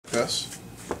this.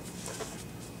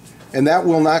 And that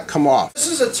will not come off. This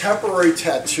is a temporary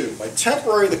tattoo. By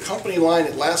temporary, the company line,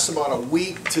 it lasts about a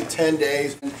week to 10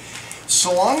 days.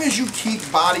 So long as you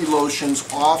keep body lotions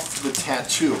off the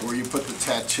tattoo, where you put the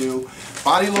tattoo,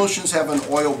 body lotions have an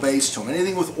oil base to them.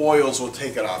 Anything with oils will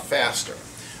take it off faster.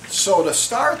 So to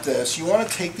start this, you want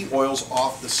to take the oils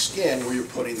off the skin where you're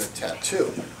putting the tattoo.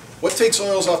 What takes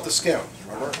oils off the skin?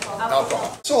 Remember?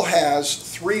 Alcohol. It also has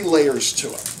 3 layers to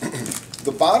it.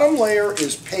 The bottom layer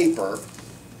is paper,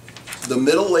 the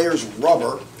middle layer is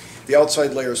rubber, the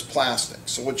outside layer is plastic.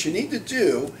 So what you need to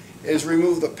do is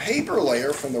remove the paper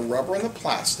layer from the rubber and the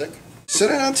plastic,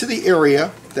 set it onto the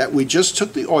area that we just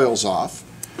took the oils off,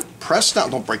 press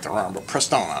down, don't break the arm, but press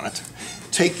down on it.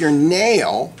 Take your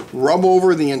nail, rub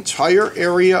over the entire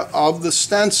area of the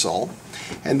stencil,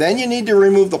 and then you need to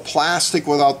remove the plastic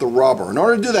without the rubber. In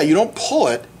order to do that, you don't pull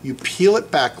it, you peel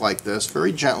it back like this,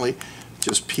 very gently.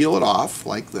 Just peel it off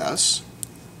like this.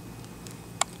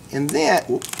 And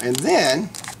then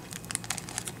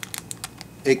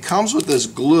it comes with this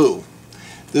glue.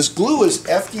 This glue is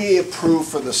FDA approved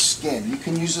for the skin. You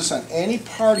can use this on any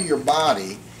part of your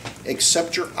body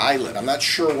except your eyelid. I'm not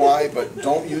sure why, but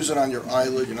don't use it on your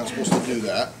eyelid. You're not supposed to do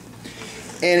that.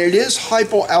 And it is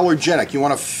hypoallergenic. You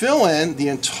want to fill in the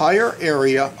entire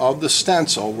area of the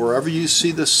stencil wherever you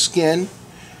see the skin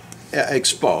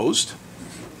exposed.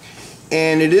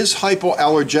 And it is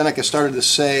hypoallergenic. I started to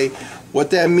say what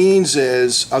that means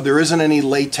is there isn't any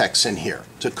latex in here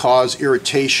to cause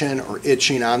irritation or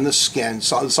itching on the skin.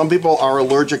 So, some people are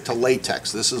allergic to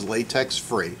latex. This is latex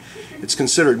free. It's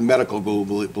considered medical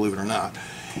glue, believe it or not.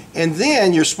 And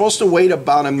then you're supposed to wait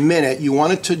about a minute. You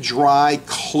want it to dry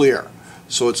clear.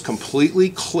 So it's completely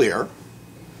clear.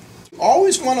 You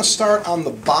always want to start on the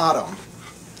bottom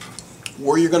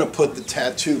where you're going to put the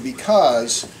tattoo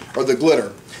or the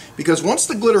glitter. Because once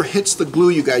the glitter hits the glue,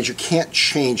 you guys, you can't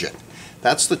change it.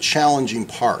 That's the challenging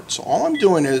part. So all I'm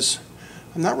doing is,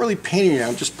 I'm not really painting it,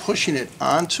 I'm just pushing it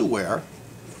onto where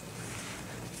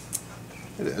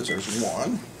it is. There's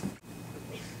one.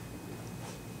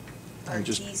 And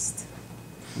just,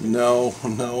 no.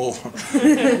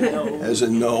 As a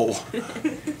no.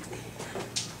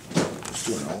 Just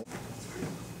do a no.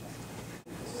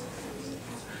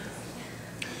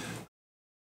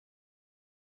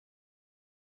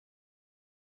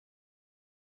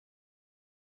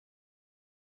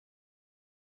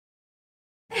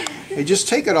 You just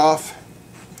take it off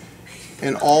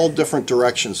in all different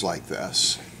directions like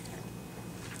this.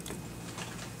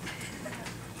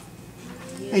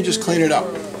 And you just clean it up.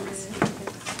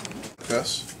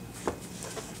 This.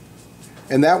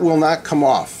 And that will not come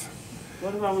off.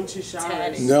 What about when she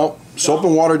showers? No, soap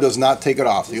and water does not take it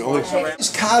off. The only is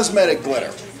cosmetic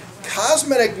glitter.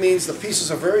 Cosmetic means the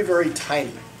pieces are very, very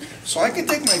tiny. So I can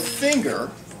take my finger,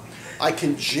 I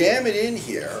can jam it in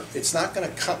here. It's not going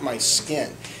to cut my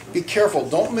skin. Be careful.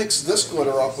 Don't mix this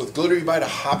glitter up with glitter you buy at a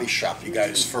hobby shop, you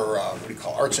guys, for what do you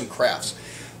call arts and crafts.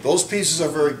 Those pieces are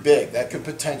very big. That could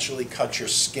potentially cut your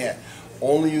skin.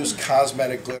 Only use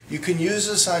cosmetic glitter. You can use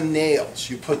this on nails.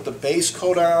 You put the base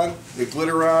coat on, the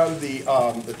glitter on,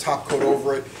 the top coat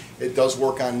over it. It does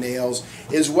work on nails.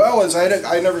 As well as, I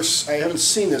haven't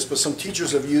seen this, but some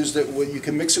teachers have used it. You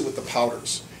can mix it with the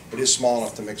powders. It is small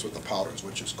enough to mix with the powders,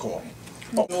 which is cool.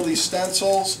 All these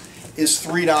stencils is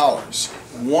 $3.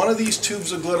 One of these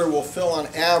tubes of glitter will fill on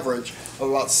average of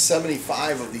about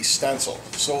 75 of these stencils.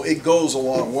 So it goes a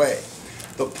long way.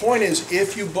 The point is,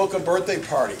 if you book a birthday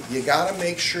party, you got to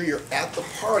make sure you're at the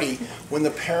party when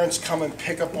the parents come and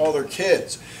pick up all their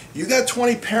kids. You got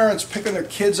 20 parents picking their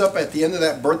kids up at the end of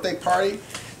that birthday party,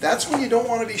 that's when you don't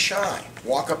want to be shy.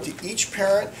 Walk up to each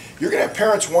parent. You're going to have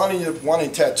parents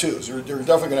wanting tattoos. They're definitely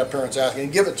going to have parents asking,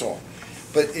 and give it to them.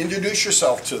 But introduce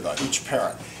yourself to each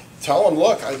parent. Tell them,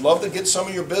 look, I'd love to get some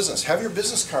of your business. Have your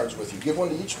business cards with you. Give one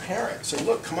to each parent. Say,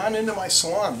 look, come on into my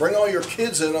salon. Bring all your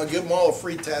kids in. I'll give them all a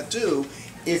free tattoo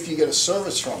if you get a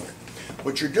service from me.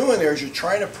 What you're doing there is you're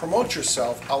trying to promote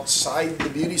yourself outside the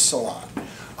beauty salon.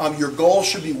 Your goal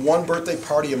should be one birthday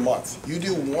party a month. You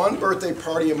do one birthday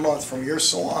party a month from your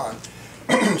salon,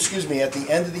 excuse me, at the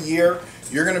end of the year,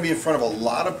 you're going to be in front of a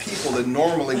lot of people that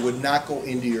normally would not go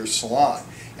into your salon.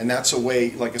 And that's a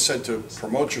way, like I said, to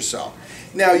promote yourself.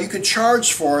 Now, you could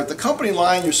charge for it. The company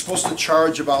line, you're supposed to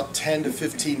charge about $10 to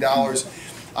 $15.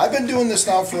 I've been doing this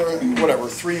now for, whatever,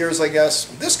 3 years, I guess.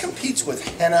 This competes with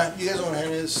henna. You guys know what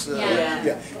henna is?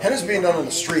 Yeah. Henna's being done on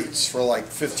the streets for like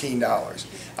 $15.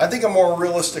 I think a more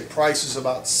realistic price is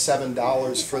about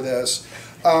 $7 for this.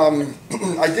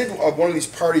 I did one of these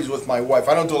parties with my wife.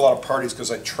 I don't do a lot of parties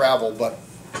because I travel, but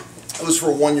it was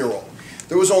for a 1-year-old.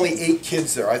 There was only 8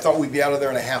 kids there. I thought we'd be out of there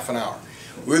in a half an hour.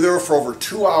 We were there for over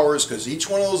 2 hours because each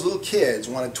one of those little kids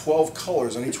wanted 12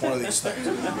 colors on each one of these things.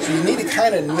 So you need to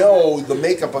kind of know the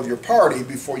makeup of your party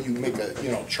before you make a,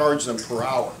 charge them per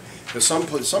hour. Because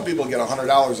some people get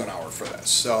 $100 an hour for this.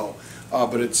 So,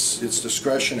 but it's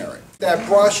discretionary. That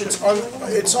brush, it's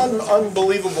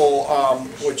unbelievable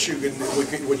what you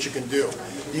can do.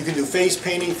 You can do face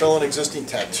painting, fill in existing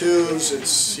tattoos.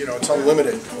 It's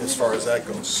unlimited as far as that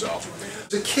goes. So,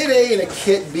 the Kit A and a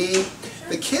Kit B.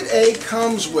 The Kit A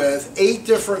comes with 8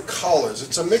 different colors.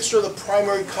 It's a mixture of the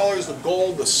primary colors, the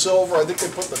gold, the silver. I think they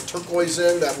put the turquoise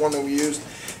in, that one that we used.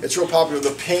 It's real popular,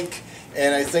 the pink,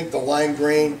 and I think the lime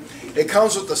green. It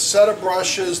comes with a set of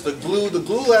brushes, the glue. The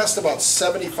glue lasts about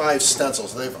 75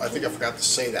 stencils. I think I forgot to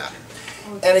say that.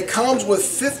 And it comes with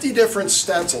 50 different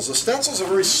stencils. The stencils are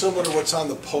very similar to what's on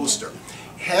the poster.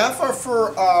 Half are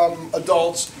for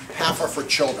adults, half are for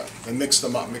children. And mix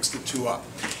them up, mix the two up.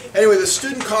 Anyway, the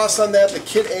student cost on that, the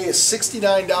Kit A is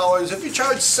 $69. If you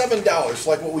charge $7,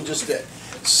 like what we just did,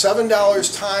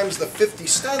 $7 times the 50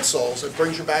 stencils, it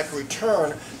brings you back a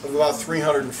return of about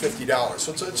 $350.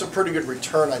 So it's a pretty good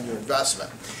return on your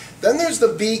investment. Then there's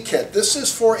the B kit. This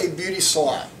is for a beauty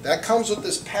salon. That comes with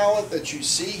this palette that you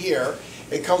see here.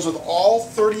 It comes with all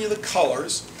 30 of the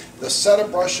colors, the set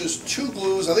of brushes, 2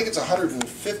 glues, I think it's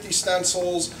 150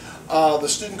 stencils. The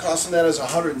student cost on that is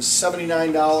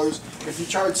 $179. If you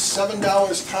charge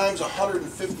 $7 times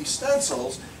 150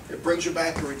 stencils, it brings you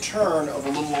back a return of a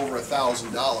little over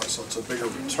 $1,000, so it's a bigger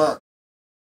return.